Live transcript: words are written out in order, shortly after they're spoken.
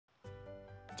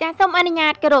ចាសសូមអនុញ្ញា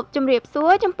តគោរពជំរាបសួ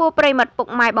រចំពោះប្រិយមិត្តពុក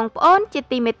ម៉ែបងប្អូនជា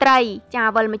ទីមេត្រីចា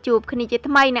វិលមកជួបគ្នាជា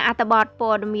ថ្មីនៅអត្ថបទ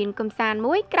ព័ត៌មានកំសាន្ត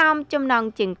មួយក្រោមចំណង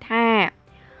ជើងថា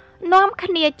នាំ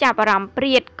គ្នាចាប់អារម្មណ៍ព្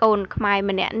រាតកូនខ្មែរ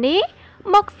ម្នាក់នេះ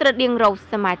មកស្រដៀងរោស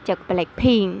សមាជិក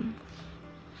BlackPink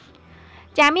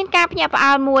ចាមានការភ្ញាក់ផ្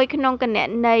អើលមួយក្នុងគណ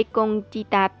នីកុងជី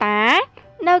តាតា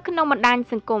នៅក្នុងបណ្ដាញ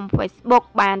សង្គម Facebook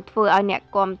បានធ្វើឲ្យអ្នក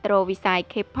គាំទ្រវិស័យ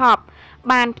K-pop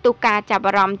បានផ្ទុះការចាប់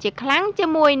អារម្មណ៍ជាខ្លាំងជា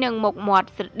មួយនឹងមុខមាត់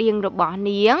ស្រដៀងរបស់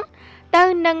នាងទៅ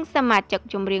នឹងសមាជិក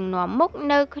ចម្រៀងនាំមុខ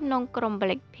នៅក្នុងក្រុម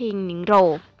BlackPink និង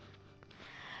ROSÉ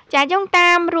ចាយោង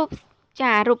តាមរូប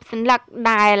សញ្ញា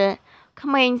ដែលក្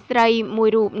មេងស្រីមួយ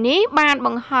រូបនេះបានប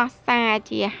ង្ហោះសារ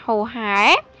ជាហូហែ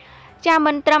ចា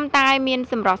មិនត្រឹមតែមាន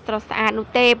សម្រស់ស្រស់ស្អាតនោះ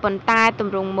ទេប៉ុន្តែទ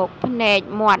ម្រង់មុខភ្នែក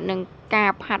មាត់និងកា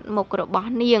រផាត់មុខរប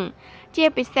ស់នាងជា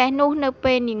ពិសេសនោះនៅ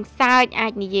ពេលនាងសើចអា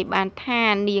ចនិយាយបានថា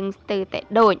នាងស្ទើរតែ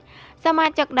ដូចសមា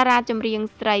ជិកតារាចម្រៀង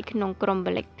ស្រីក្នុងក្រុម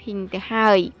BlackPink ទៅ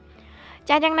ហើយ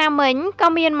ចាយ៉ាងណាមិញក៏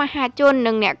មានមហាជន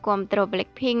និងអ្នកគាំទ្រ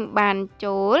BlackPink បាន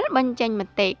ចូលបញ្ចេញម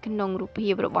តិក្នុងរូបភា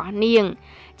ពរបស់នាង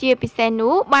ជាពិសេស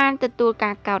នោះបានទទួល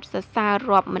ការកោតសរសើរ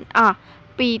រាប់មិនអស់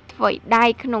ពីថ្វីដៃ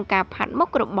ក្នុងការផាត់មុខ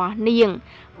របស់នាង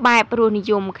បែបរសនិ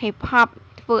យម K-pop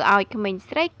ធ្វើឲ្យក្មេង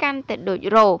ស្រីកាន់តែដូច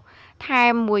រ៉ូថែ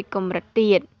មមួយកម្រិត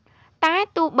ទៀតតែ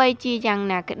ទោះបីជាយ៉ាង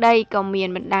ណាក្តីក៏មាន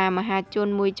បណ្ដាមហាជន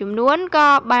មួយចំនួនក៏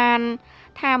បាន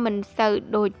ថាមិនសូវ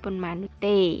ដូចប៉ុន្មាននោះ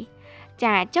ទេ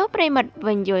ចាចុះប្រិមិត្ត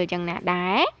វិញយល់យ៉ាងណា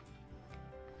ដែរ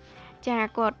ចា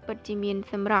គាត់ពិតជាមាន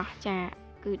សម្រស់ចា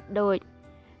គឺដូច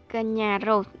កញ្ញា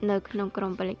រ៉ូសនៅក្នុងក្រុ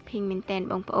ម BlackPink មែនតែន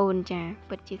បងប្អូនចា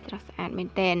ពិតជាស្រស់ស្អាតមែន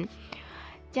តែន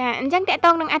ចាអញ្ចឹងតកត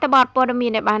ងនឹងអត្ថបទព័ត៌មា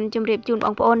នដែលបានជម្រាបជូនប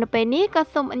ងប្អូននៅពេលនេះក៏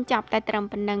សូមអញ្ជប់តែត្រឹម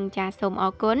ប៉ុណ្ណឹងចាសូមអ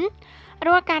រគុណ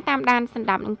រាល់ការតាមដានស្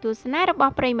ដាប់និងទស្សនារប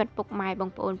ស់ប្រិយមិត្តពុកម៉ែបង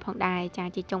ប្អូនផងដែរចា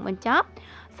ជាចុងបញ្ចប់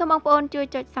សូមបងប្អូនជួយ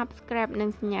ចុច Subscribe និង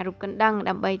សញ្ញារូបកណ្ដឹង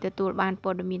ដើម្បីទទួលបានព័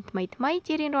ត៌មានថ្មីៗ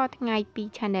ជារៀងរាល់ថ្ងៃពី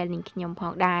Channel នេះខ្ញុំផ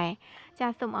ងដែរចា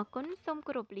សូមអរគុណសូម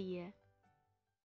គោរពលា